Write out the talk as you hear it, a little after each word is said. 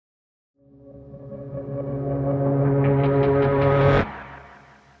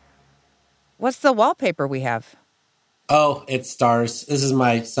What's the wallpaper we have? Oh, it's stars. This is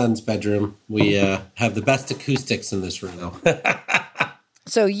my son's bedroom. We have the best acoustics in this room.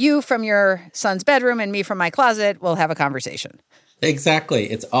 So you from your son's bedroom and me from my closet will have a conversation. Exactly.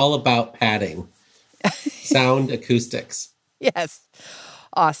 It's all about padding. Sound acoustics. Yes.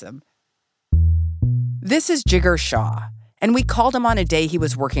 Awesome. This is Jigar Shah, and we called him on a day he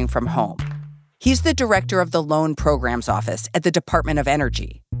was working from home. He's the director of the Loan Programs Office at the Department of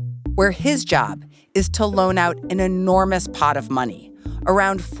Energy, where his job is to loan out an enormous pot of money,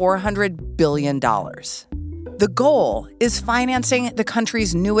 around $400 billion. The goal is financing the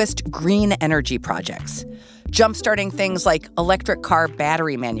country's newest green energy projects, jumpstarting things like electric car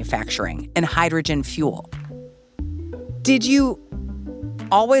battery manufacturing and hydrogen fuel. Did you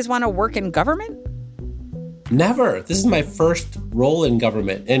always want to work in government? Never. This is my first role in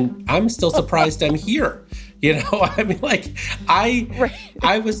government, and I'm still surprised I'm here. I mean, like, I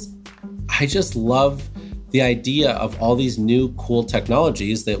just love the idea of all these new cool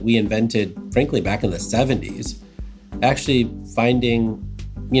technologies that we invented, frankly, back in the 70s, actually finding,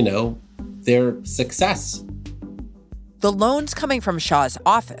 their success. The loans coming from Shah's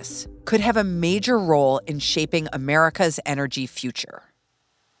office could have a major role in shaping America's energy future.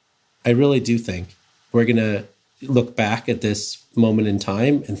 I really do think we're going to look back at this moment in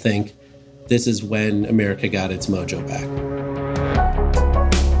time and think this is when America got its mojo back.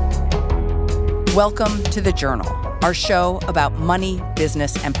 Welcome to The Journal, our show about money,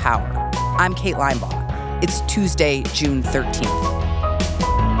 business, and power. I'm Kate Linebaugh. It's Tuesday, June 13th.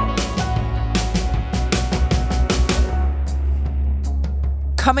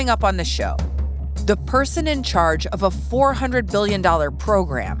 Coming up on the show, the person in charge of a $400 billion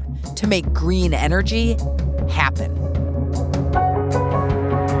program to make green energy happen.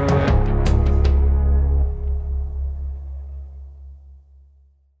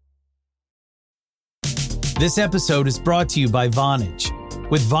 This episode is brought to you by Vonage.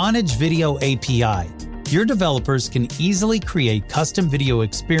 With Vonage Video API, your developers can easily create custom video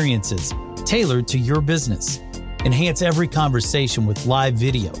experiences tailored to your business. Enhance every conversation with live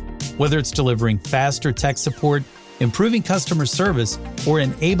video, whether it's delivering faster tech support, improving customer service, or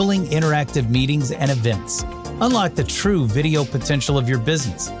enabling interactive meetings and events. Unlock the true video potential of your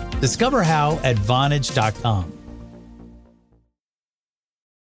business. Discover how at Vonage.com.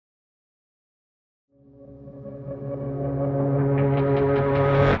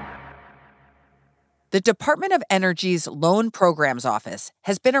 The Department of Energy's Loan Programs Office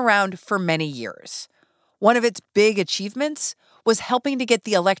has been around for many years. One of its big achievements was helping to get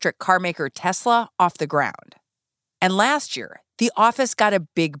the electric car maker Tesla off the ground. And last year, the office got a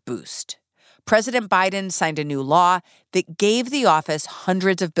big boost. President Biden signed a new law that gave the office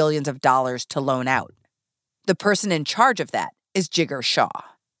hundreds of billions of dollars to loan out. The person in charge of that is Jigar Shah.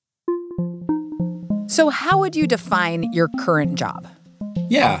 So how would you define your current job?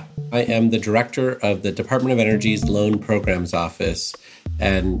 Yeah, I am the director of the Department of Energy's Loan Programs Office.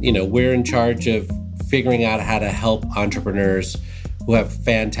 And, we're in charge of figuring out how to help entrepreneurs who have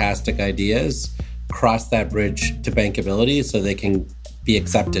fantastic ideas cross that bridge to bankability so they can be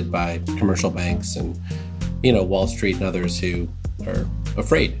accepted by commercial banks and, Wall Street and others who are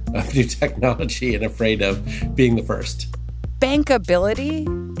afraid of new technology and afraid of being the first. Bankability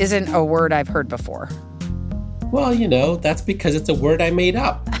isn't a word I've heard before. Well, that's because it's a word I made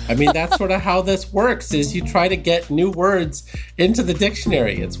up. I mean, that's sort of how this works, is you try to get new words into the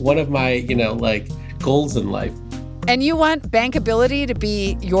dictionary. It's one of my, goals in life. And you want bankability to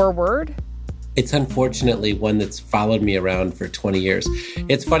be your word? It's unfortunately one that's followed me around for 20 years.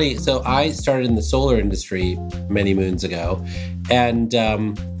 It's funny. So I started in the solar industry many moons ago. And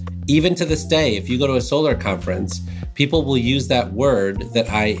even to this day, if you go to a solar conference, people will use that word that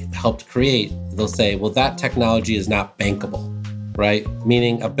I helped create. They'll say, well, that technology is not bankable, right?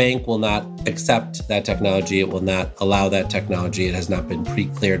 Meaning a bank will not accept that technology. It will not allow that technology. It has not been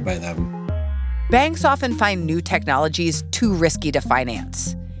pre-cleared by them. Banks often find new technologies too risky to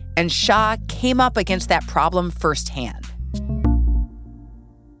finance. And Shah came up against that problem firsthand.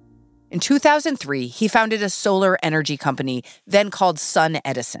 In 2003, he founded a solar energy company then called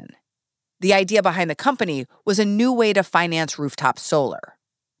SunEdison. The idea behind the company was a new way to finance rooftop solar.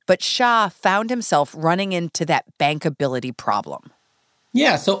 But Shah found himself running into that bankability problem.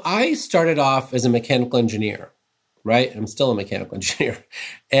 Yeah, so I started off as a mechanical engineer, right? I'm still a mechanical engineer.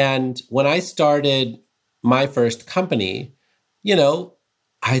 And when I started my first company,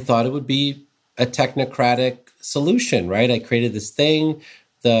 I thought it would be a technocratic solution, right? I created this thing,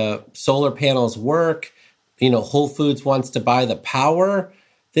 the solar panels work, Whole Foods wants to buy the power.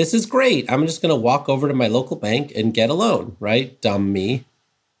 This is great. I'm just going to walk over to my local bank and get a loan, right? Dumb me.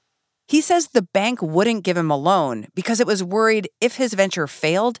 He says the bank wouldn't give him a loan because it was worried if his venture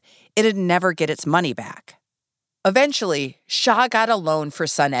failed, it'd never get its money back. Eventually, Shah got a loan for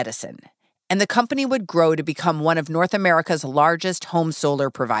SunEdison, and the company would grow to become one of North America's largest home solar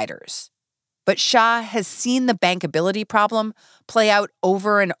providers. But Shah has seen the bankability problem play out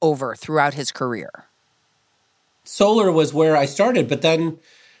over and over throughout his career. Solar was where I started, but then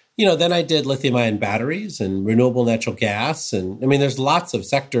I did lithium-ion batteries and renewable natural gas. And there's lots of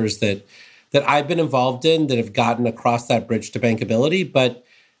sectors that I've been involved in that have gotten across that bridge to bankability, but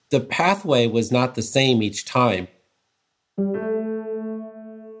the pathway was not the same each time.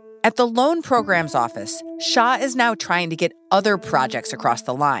 At the Loan Programs Office, Shah is now trying to get other projects across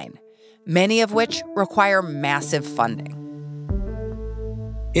the line, many of which require massive funding.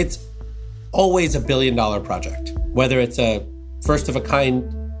 It's always $1 billion project, whether it's a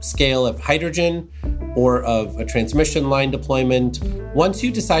first-of-a-kind scale of hydrogen or of a transmission line deployment. Once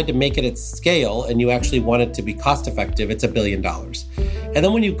you decide to make it at scale and you actually want it to be cost-effective, it's $1 billion. And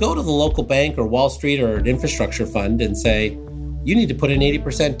then when you go to the local bank or Wall Street or an infrastructure fund and say, you need to put in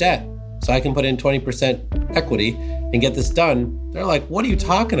 80% debt so I can put in 20% equity and get this done, they're like, what are you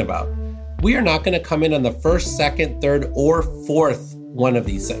talking about? We are not going to come in on the first, second, third, or fourth one of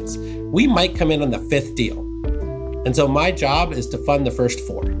these things. We might come in on the fifth deal. And so my job is to fund the first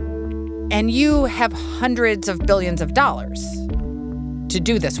 4. And you have hundreds of billions of dollars to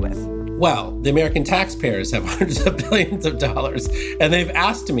do this with. Well, the American taxpayers have hundreds of billions of dollars, and they've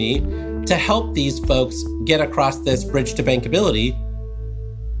asked me to help these folks get across this bridge to bankability.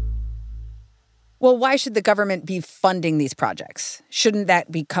 Well, why should the government be funding these projects? Shouldn't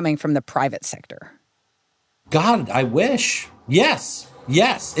that be coming from the private sector? God, I wish.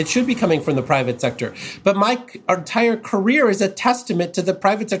 Yes, it should be coming from the private sector. But my entire career is a testament to the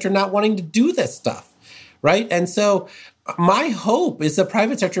private sector not wanting to do this stuff, right? And so my hope is the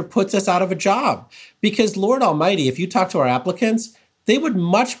private sector puts us out of a job because, Lord Almighty, if you talk to our applicants, they would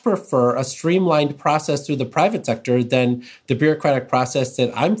much prefer a streamlined process through the private sector than the bureaucratic process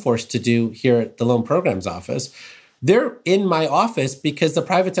that I'm forced to do here at the Loan Programs Office. They're in my office because the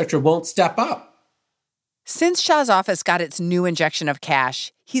private sector won't step up. Since Shah's office got its new injection of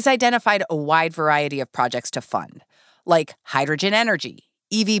cash, he's identified a wide variety of projects to fund, like hydrogen energy,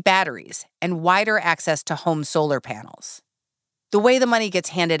 EV batteries, and wider access to home solar panels. The way the money gets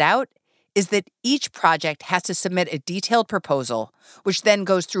handed out is that each project has to submit a detailed proposal, which then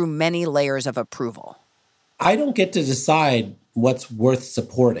goes through many layers of approval. I don't get to decide what's worth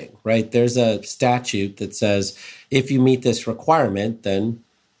supporting, right? There's a statute that says if you meet this requirement, then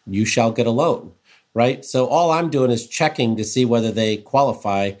you shall get a loan. Right? So all I'm doing is checking to see whether they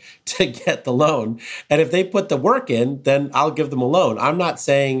qualify to get the loan. And if they put the work in, then I'll give them a loan. I'm not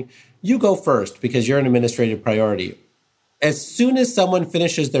saying you go first because you're an administrative priority. As soon as someone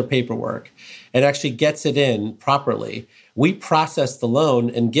finishes their paperwork and actually gets it in properly, we process the loan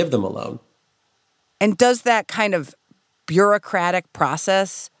and give them a loan. And does that kind of bureaucratic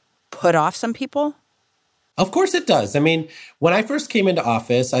process put off some people? Of course it does. When I first came into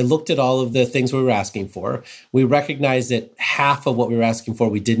office, I looked at all of the things we were asking for. We recognized that half of what we were asking for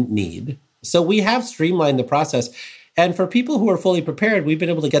we didn't need. So we have streamlined the process. And for people who are fully prepared, we've been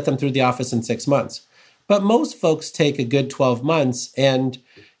able to get them through the office in 6 months. But most folks take a good 12 months. And,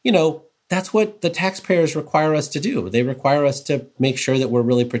 that's what the taxpayers require us to do. They require us to make sure that we're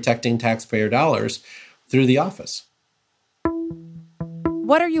really protecting taxpayer dollars through the office.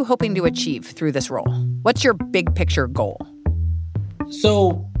 What are you hoping to achieve through this role? What's your big picture goal?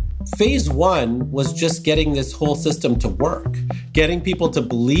 So phase 1 was just getting this whole system to work, getting people to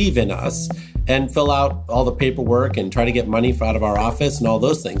believe in us and fill out all the paperwork and try to get money out of our office and all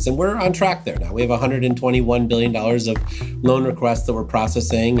those things. And we're on track there now. We have $121 billion of loan requests that we're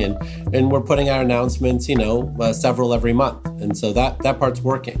processing, and we're putting out announcements, several every month. And so that part's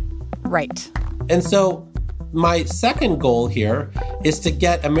working. Right. And so my second goal here is to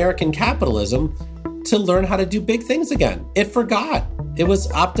get American capitalism to learn how to do big things again. It forgot. It was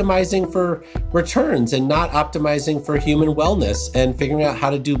optimizing for returns and not optimizing for human wellness and figuring out how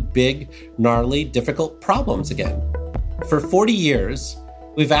to do big, gnarly, difficult problems again. For 40 years,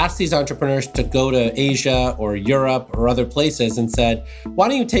 we've asked these entrepreneurs to go to Asia or Europe or other places and said, why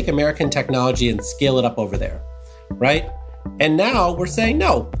don't you take American technology and scale it up over there, right? And now we're saying,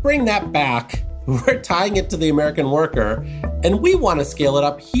 no, bring that back. We're tying it to the American worker, and we want to scale it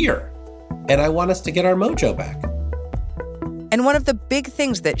up here. And I want us to get our mojo back. And one of the big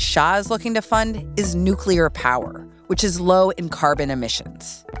things that Shah is looking to fund is nuclear power, which is low in carbon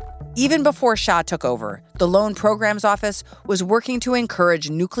emissions. Even before Shah took over, the Loan Programs Office was working to encourage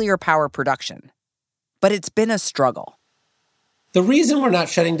nuclear power production. But it's been a struggle. The reason we're not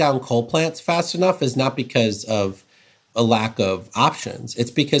shutting down coal plants fast enough is not because of a lack of options. It's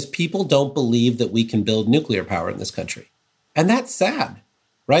because people don't believe that we can build nuclear power in this country. And that's sad,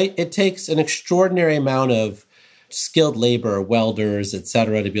 right? It takes an extraordinary amount of skilled labor, welders, et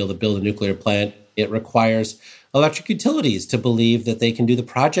cetera, to be able to build a nuclear plant. It requires electric utilities to believe that they can do the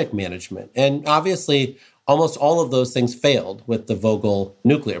project management. And obviously, almost all of those things failed with the Vogtle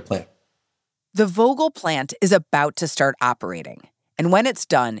nuclear plant. The Vogtle plant is about to start operating. And when it's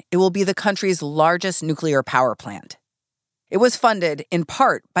done, it will be the country's largest nuclear power plant. It was funded, in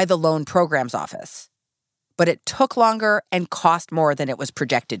part, by the Loan Programs Office. But it took longer and cost more than it was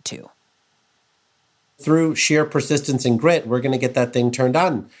projected to. Through sheer persistence and grit, we're going to get that thing turned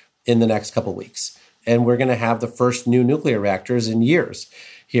on in the next couple of weeks. And we're going to have the first new nuclear reactors in years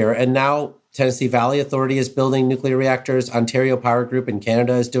here. And now Tennessee Valley Authority is building nuclear reactors. Ontario Power Group in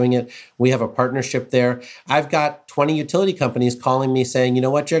Canada is doing it. We have a partnership there. I've got 20 utility companies calling me saying, you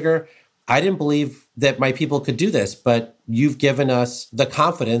know what, Jigar? I didn't believe that my people could do this, but you've given us the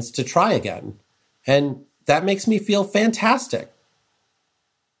confidence to try again. And that makes me feel fantastic.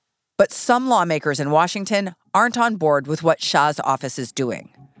 But some lawmakers in Washington aren't on board with what Shah's office is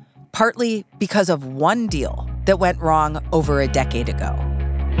doing, partly because of one deal that went wrong over a decade ago.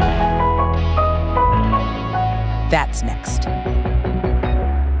 That's next.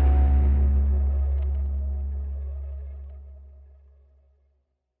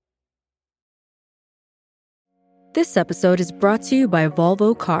 This episode is brought to you by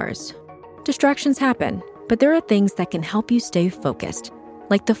Volvo Cars. Distractions happen, but there are things that can help you stay focused,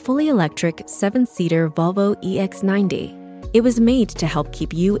 like the fully electric 7-seater Volvo EX90. It was made to help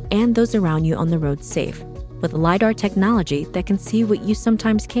keep you and those around you on the road safe, with LiDAR technology that can see what you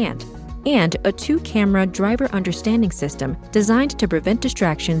sometimes can't, and a 2-camera driver understanding system designed to prevent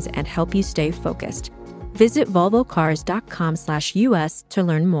distractions and help you stay focused. Visit volvocars.com/US to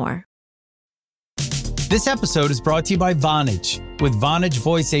learn more. This episode is brought to you by Vonage. With Vonage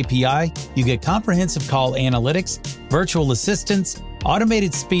Voice API, you get comprehensive call analytics, virtual assistance,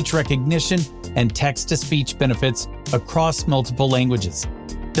 automated speech recognition, and text-to-speech benefits across multiple languages.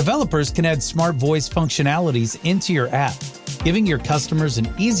 Developers can add smart voice functionalities into your app, giving your customers an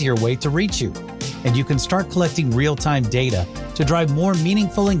easier way to reach you. And you can start collecting real-time data to drive more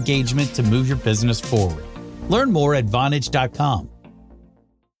meaningful engagement to move your business forward. Learn more at Vonage.com.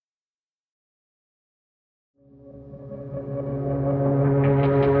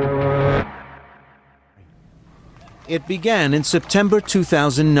 It began in September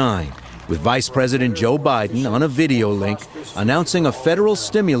 2009 with Vice President Joe Biden on a video link announcing a federal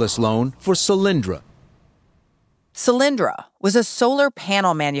stimulus loan for Solyndra. Solyndra was a solar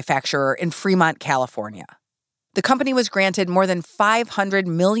panel manufacturer in Fremont, California. The company was granted more than $500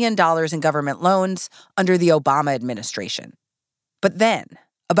 million in government loans under the Obama administration. But then,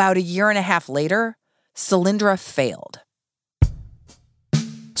 about a year and a half later, Solyndra failed.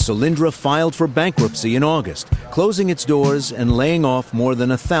 Solyndra filed for bankruptcy in August, closing its doors and laying off more than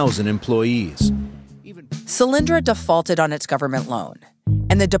 1,000 employees. Solyndra defaulted on its government loan,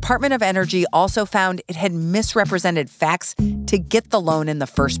 and the Department of Energy also found it had misrepresented facts to get the loan in the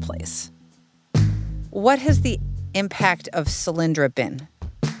first place. What has the impact of Solyndra been?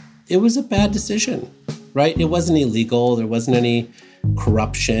 It was a bad decision, right? It wasn't illegal. There wasn't any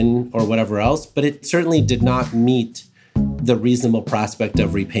corruption or whatever else, but it certainly did not meet the reasonable prospect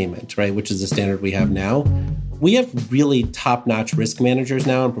of repayment, right, which is the standard we have now. We have really top-notch risk managers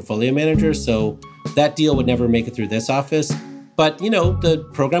now and portfolio managers, so that deal would never make it through this office. But, you know, the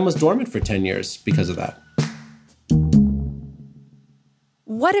program was dormant for 10 years because of that.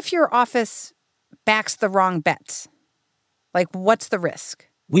 What if your office backs the wrong bets? Like, what's the risk?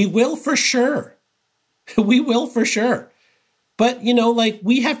 We will for sure. We will for sure. But, you know, like,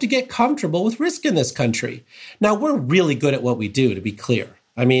 we have to get comfortable with risk in this country. Now, we're really good at what we do, to be clear.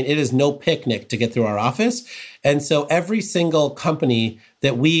 I mean, it is no picnic to get through our office. And so every single company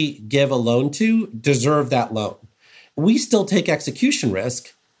that we give a loan to deserve that loan. We still take execution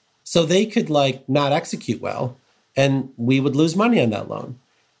risk, so they could, like, not execute well, and we would lose money on that loan.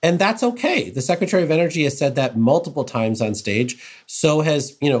 And that's okay. The Secretary of Energy has said that multiple times on stage. So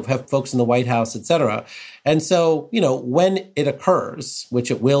has, you know, have folks in the White House, et cetera. And so, you know, when it occurs, which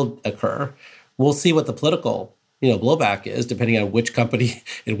it will occur, we'll see what the political, you know, blowback is, depending on which company,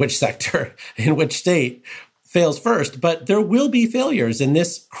 in which sector, in which state fails first. But there will be failures in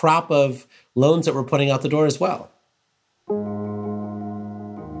this crop of loans that we're putting out the door as well.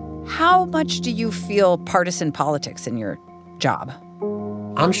 How much do you feel partisan politics in your job?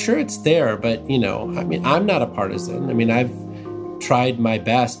 I'm sure it's there, but, you know, I mean, I'm not a partisan. I mean, I've tried my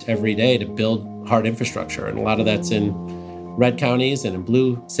best every day to build hard infrastructure, and a lot of that's in red counties and in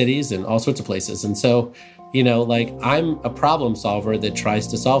blue cities and all sorts of places. And so, I'm a problem solver that tries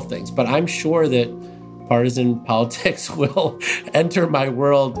to solve things, but I'm sure that partisan politics will enter my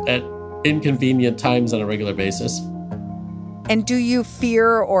world at inconvenient times on a regular basis. And do you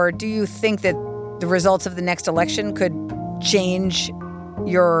fear or do you think that the results of the next election could change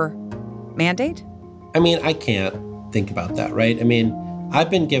your mandate? I can't think about that, right? I've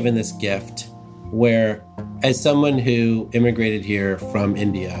been given this gift where, as someone who immigrated here from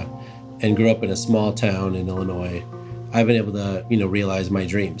India and grew up in a small town in Illinois, I've been able to, realize my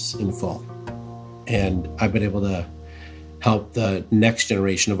dreams in full. And I've been able to help the next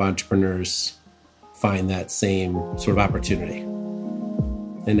generation of entrepreneurs find that same sort of opportunity.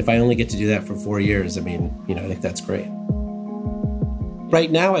 And if I only get to do that for 4 years, I think that's great.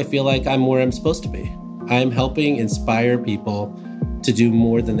 Right now, I feel like I'm where I'm supposed to be. I'm helping inspire people to do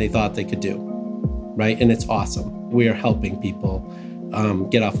more than they thought they could do, right? And it's awesome. We are helping people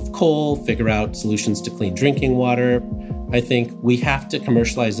get off of coal, figure out solutions to clean drinking water. I think we have to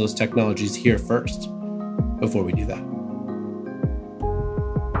commercialize those technologies here first before we do that.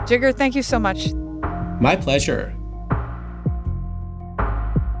 Jigar, thank you so much. My pleasure.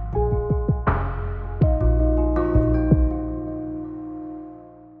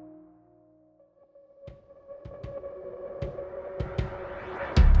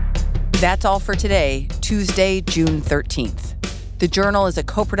 That's all for today, Tuesday, June 13th. The Journal is a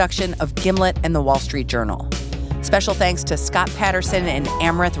co-production of Gimlet and The Wall Street Journal. Special thanks to Scott Patterson and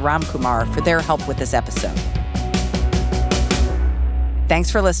Amrith Ramkumar for their help with this episode.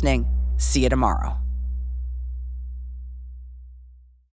 Thanks for listening. See you tomorrow.